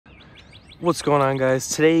What's going on, guys?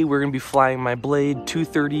 Today we're going to be flying my Blade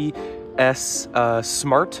 230S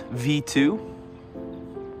Smart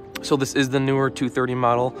V2. So this is the newer 230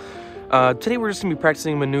 model. Today we're just going to be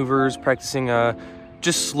practicing maneuvers, practicing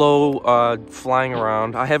just slow flying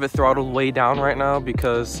around. I have it throttled way down right now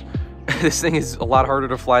because this thing is a lot harder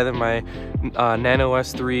to fly than my Nano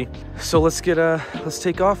S3. So let's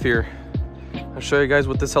take off here. I'll show you guys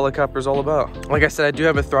what this helicopter is all about. Like I said, I do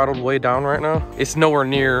have it throttled way down right now. It's nowhere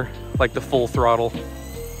near like the full throttle.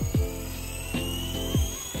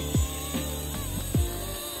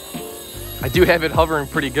 I do have it hovering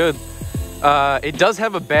pretty good. It does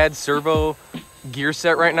have a bad servo gear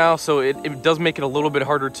set right now, so it does make it a little bit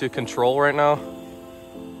harder to control right now.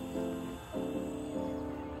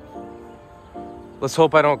 Let's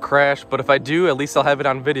hope I don't crash, but if I do, at least I'll have it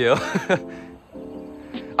on video.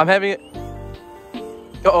 I'm having it.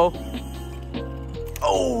 Uh-oh.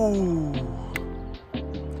 Oh!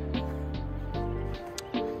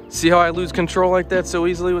 See how I lose control like that so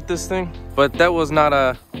easily with this thing? But that wasn't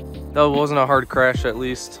a hard crash, at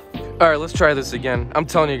least. All right, let's try this again. I'm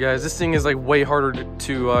telling you guys, this thing is like way harder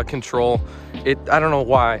to control. I don't know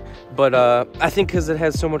why, but I think because it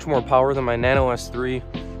has so much more power than my Nano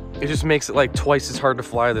S3, it just makes it like twice as hard to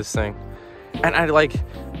fly this thing. And I like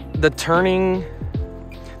the turning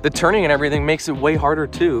and everything makes it way harder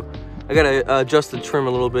too. I gotta adjust the trim a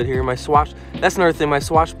little bit here. My swatch, that's another thing, my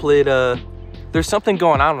swatch plate, there's something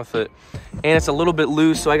going on with it. And it's a little bit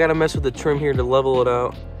loose, so I gotta mess with the trim here to level it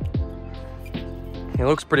out. It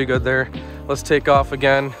looks pretty good there. Let's take off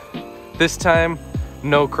again. This time,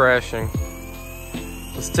 no crashing.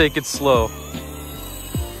 Let's take it slow.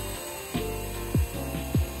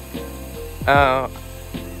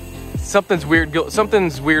 Something's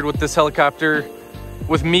weird with this helicopter.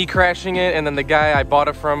 With me crashing it, and then the guy I bought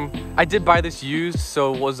it from, I did buy this used,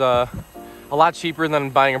 so it was a lot cheaper than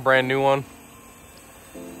buying a brand new one.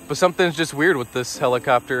 But something's just weird with this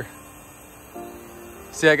helicopter.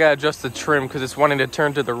 See, I gotta adjust the trim because it's wanting to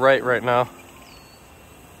turn to the right now.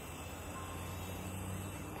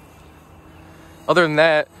 Other than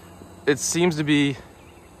that, it seems to be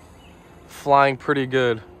flying pretty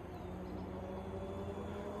good.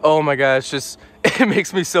 Oh my gosh, it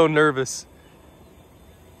makes me so nervous.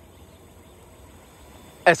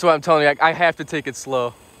 That's what I'm telling you, I have to take it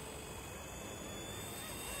slow.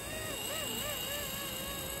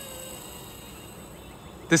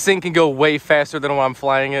 This thing can go way faster than what I'm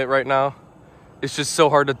flying it right now. It's just so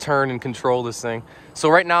hard to turn and control this thing. So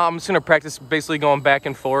right now, I'm just gonna practice basically going back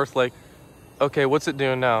and forth like, okay, what's it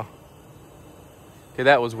doing now? Okay,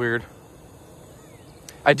 that was weird.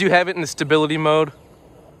 I do have it in the stability mode.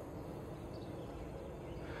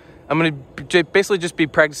 I'm gonna basically just be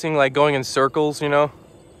practicing like going in circles, you know?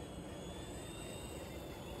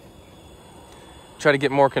 Try to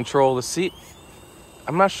get more control of the seat.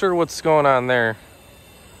 I'm not sure what's going on there.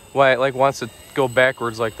 Why it like wants to go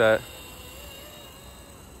backwards like that.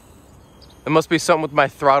 It must be something with my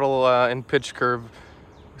throttle and pitch curve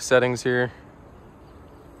settings here.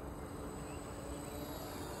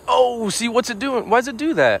 Oh, see, what's it doing? Why does it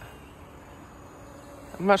do that?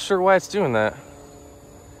 I'm not sure why it's doing that.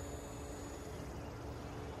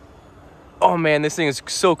 Oh man, this thing is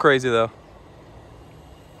so crazy though.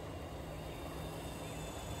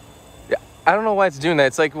 I don't know why it's doing that.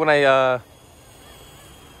 It's like when I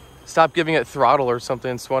stop giving it throttle or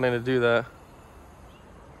something, it's wanting to do that.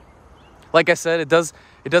 Like I said, it does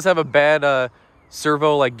have a bad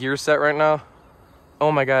servo like gear set right now.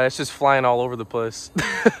 Oh my god, it's just flying all over the place.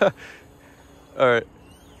 All right,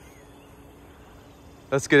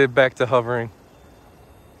 let's get it back to hovering.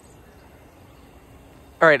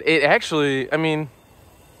 All right, it actually, I mean,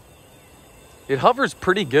 it hovers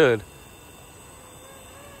pretty good.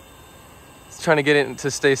 Trying to get it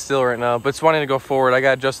to stay still right now, but it's wanting to go forward. I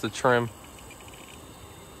gotta adjust the trim.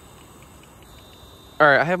 All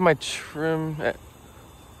right, I have my trim all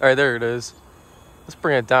right, there it is. Let's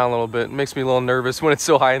bring it down a little bit. It makes me a little nervous when it's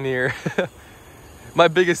so high in the air. My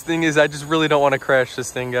biggest thing is I just really don't want to crash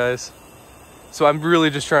this thing, guys. So I'm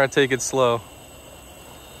really just trying to take it slow.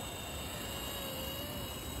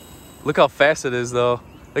 Look how fast it is though.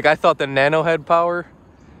 Like I thought the Nano had power.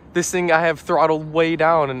 This thing I have throttled way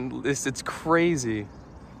down and it's crazy.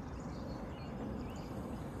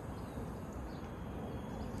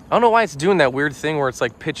 I don't know why it's doing that weird thing where it's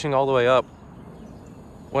like pitching all the way up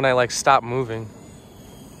when I like stop moving.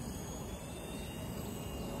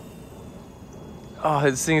 Oh,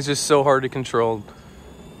 this thing is just so hard to control.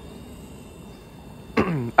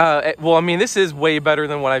 Well, I mean, this is way better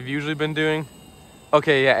than what I've usually been doing.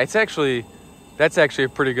 Okay, yeah, that's actually a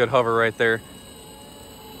pretty good hover right there.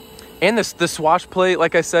 And the swash plate,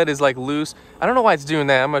 like I said, is like loose. I don't know why it's doing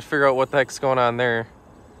that. I'm gonna figure out what the heck's going on there.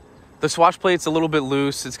 The swash plate's a little bit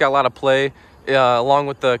loose. It's got a lot of play, along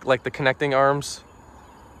with the connecting arms.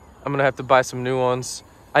 I'm gonna have to buy some new ones.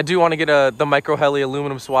 I do want to get the Micro Heli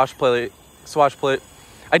aluminum swash plate.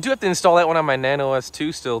 I do have to install that one on my Nano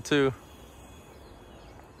S2 still too.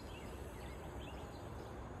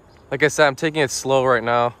 Like I said, I'm taking it slow right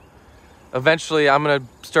now. Eventually, I'm gonna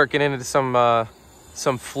start getting into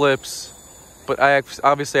some flips, but I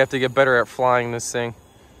obviously have to get better at flying this thing.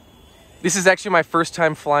 This is actually my first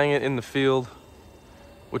time flying it in the field,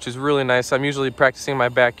 which is really nice. I'm usually practicing in my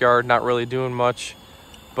backyard, not really doing much,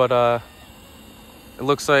 but it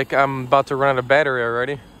looks like I'm about to run out of battery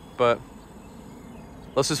already, but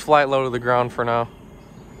let's just fly it low to the ground for now.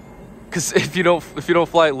 Because if you don't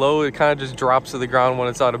fly it low, it kind of just drops to the ground when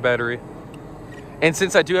it's out of battery. And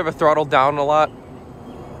since I do have a throttle down a lot,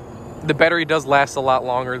 the battery does last a lot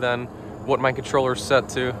longer than what my controller's set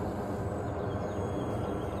to.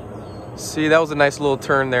 See, that was a nice little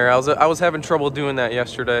turn there. I was having trouble doing that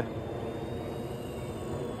yesterday.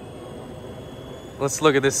 Let's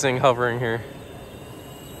look at this thing hovering here.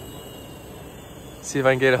 See if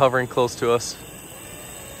I can get it hovering close to us.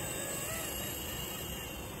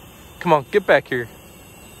 Come on, get back here.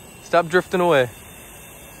 Stop drifting away.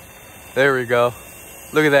 There we go.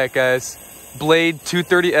 Look at that, guys. Blade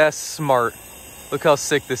 230S Smart. Look how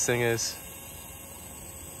sick this thing is.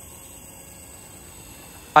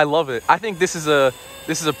 I love it. I think this is a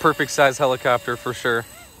perfect size helicopter for sure.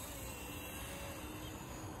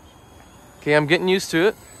 Okay, I'm getting used to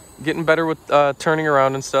it. Getting better with turning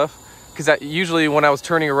around and stuff. Because usually when I was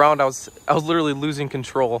turning around, I was literally losing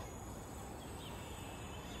control.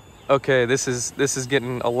 Okay, this is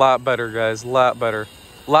getting a lot better, guys. A lot better.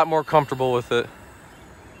 A lot more comfortable with it.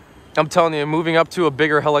 I'm telling you, moving up to a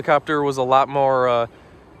bigger helicopter was a lot more,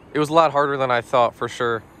 it was a lot harder than I thought, for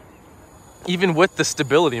sure. Even with the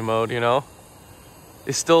stability mode, you know?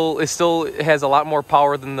 It still has a lot more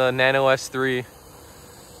power than the Nano S3.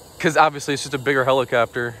 Because obviously it's just a bigger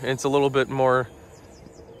helicopter. And it's a little bit more,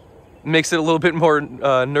 makes it a little bit more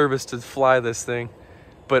nervous to fly this thing.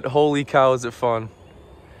 But holy cow, is it fun.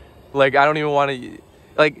 Like, I don't even want to,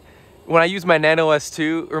 like, when I use my Nano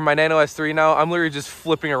S2 or my Nano S3 now, I'm literally just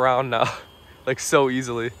flipping around now, like so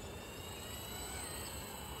easily.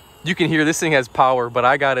 You can hear this thing has power, but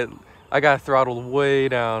I got it throttled way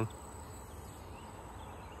down.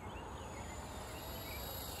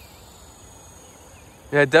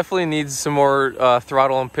 Yeah, it definitely needs some more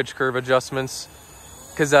throttle and pitch curve adjustments,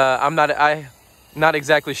 because I'm not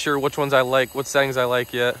exactly sure which ones I like, what settings I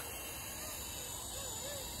like yet.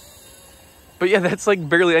 But yeah, that's like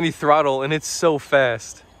barely any throttle, and it's so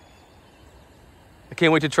fast. I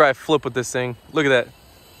can't wait to try a flip with this thing. Look at that.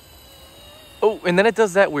 Oh, and then it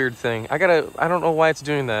does that weird thing. I don't know why it's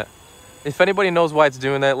doing that. If anybody knows why it's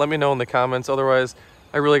doing that, let me know in the comments. Otherwise,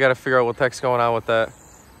 I really got to figure out what the heck's going on with that.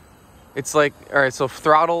 It's like, all right, so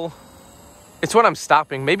throttle. It's when I'm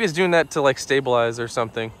stopping. Maybe it's doing that to like stabilize or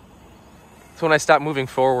something. It's when I stop moving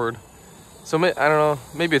forward. So I don't know,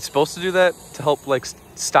 maybe it's supposed to do that to help like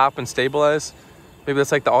stop and stabilize. Maybe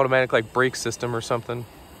that's like the automatic like brake system or something.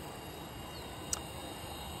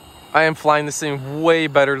 I am flying this thing way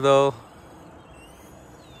better though.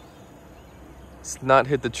 Let's not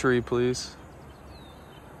hit the tree, please.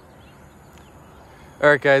 All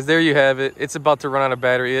right, guys, there you have it. It's about to run out of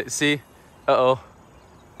battery. See? Uh-oh.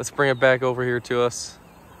 Let's bring it back over here to us.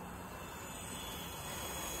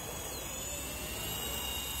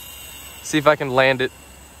 See if I can land it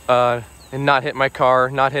and not hit my car,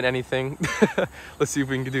 not hit anything. Let's see if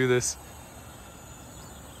we can do this.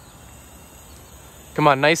 Come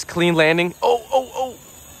on, nice clean landing. Oh, oh, oh.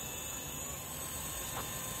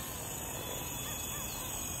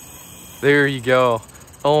 There you go.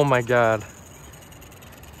 Oh my God.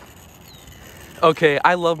 Okay,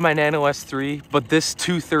 I love my Nano S3, but this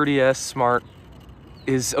 230S Smart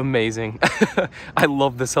is amazing. I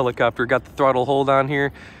love this helicopter. Got the throttle hold on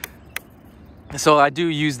here. So I do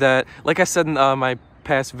use that. Like I said in my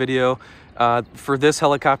past video, for this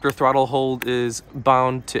helicopter, throttle hold is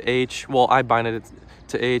bound to H. Well, I bind it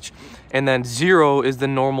to H. And then 0 is the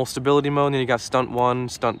normal stability mode. And then you got stunt 1,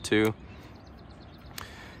 stunt 2.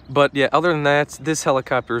 But yeah, other than that, this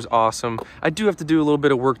helicopter is awesome. I do have to do a little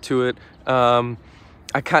bit of work to it.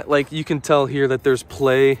 Like you can tell here that there's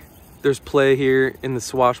play. There's play here in the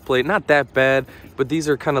swash plate. Not that bad, but these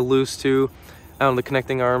are kind of loose too on the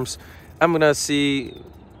connecting arms. I'm gonna see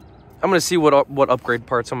what upgrade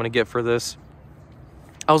parts I'm gonna get for this.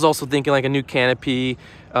 I was also thinking like a new canopy,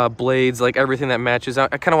 blades, like everything that matches. I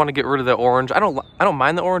kind of want to get rid of the orange. I don't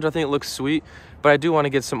mind the orange. I think it looks sweet, but I do want to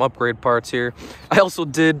get some upgrade parts here. I also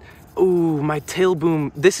did, ooh, my tail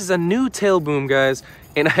boom. This is a new tail boom, guys,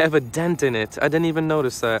 and I have a dent in it. I didn't even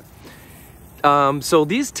notice that. So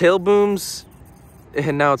these tail booms,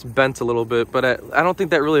 and now it's bent a little bit, but I don't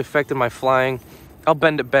think that really affected my flying. I'll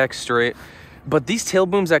bend it back straight. But these tail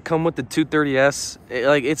booms that come with the 230S,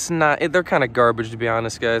 like it's not, they're kind of garbage, to be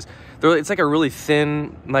honest, guys. It's like a really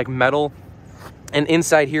thin like metal, and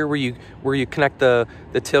inside here where you connect the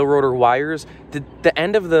tail rotor wires, the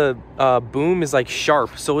end of the boom is like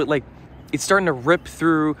sharp, so it's starting to rip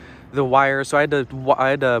through the wire. So I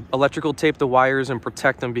had to electrical tape the wires and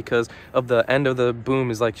protect them because of the end of the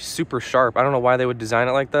boom is like super sharp. I don't know why they would design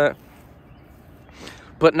it like that.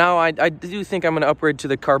 But now I do think I'm going to upgrade to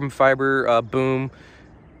the carbon fiber boom.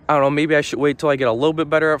 I don't know, maybe I should wait till I get a little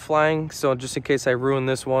bit better at flying. So just in case I ruin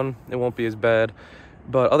this one, it won't be as bad.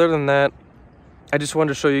 But other than that, I just wanted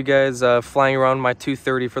to show you guys flying around my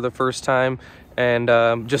 230 for the first time. And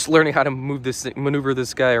just learning how to maneuver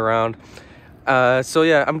this guy around. So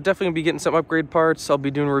yeah, I'm definitely going to be getting some upgrade parts. I'll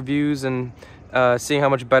be doing reviews and seeing how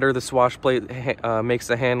much better the swash plate makes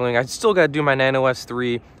the handling. I still got to do my Nano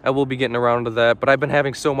S3. I will be getting around to that, but I've been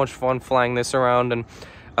having so much fun flying this around and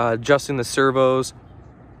adjusting the servos.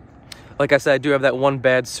 Like I said, I do have that one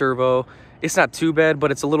bad servo. It's not too bad, but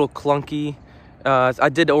it's a little clunky. I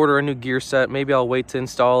did order a new gear set. Maybe I'll wait to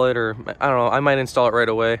install it, or I don't know, I might install it right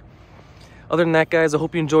away. Other than that, guys, I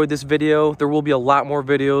hope you enjoyed this video. There will be a lot more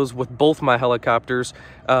videos with both my helicopters.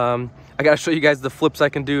 I gotta show you guys the flips I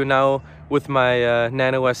can do now with my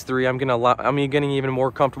Nano S3. I'm getting even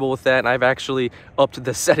more comfortable with that, and I've actually upped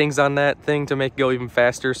the settings on that thing to make it go even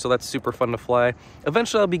faster, so that's super fun to fly.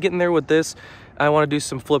 Eventually, I'll be getting there with this. I want to do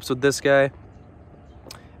some flips with this guy,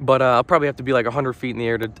 but I'll probably have to be like 100 feet in the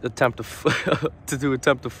air to attempt to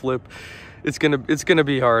flip. It's gonna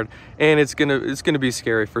be hard, and it's gonna be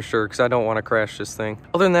scary for sure, because I don't want to crash this thing.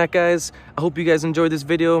 Other than that, guys, I hope you guys enjoyed this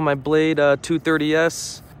video, my Blade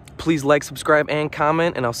 230S. Please like, subscribe, and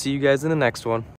comment, and I'll see you guys in the next one.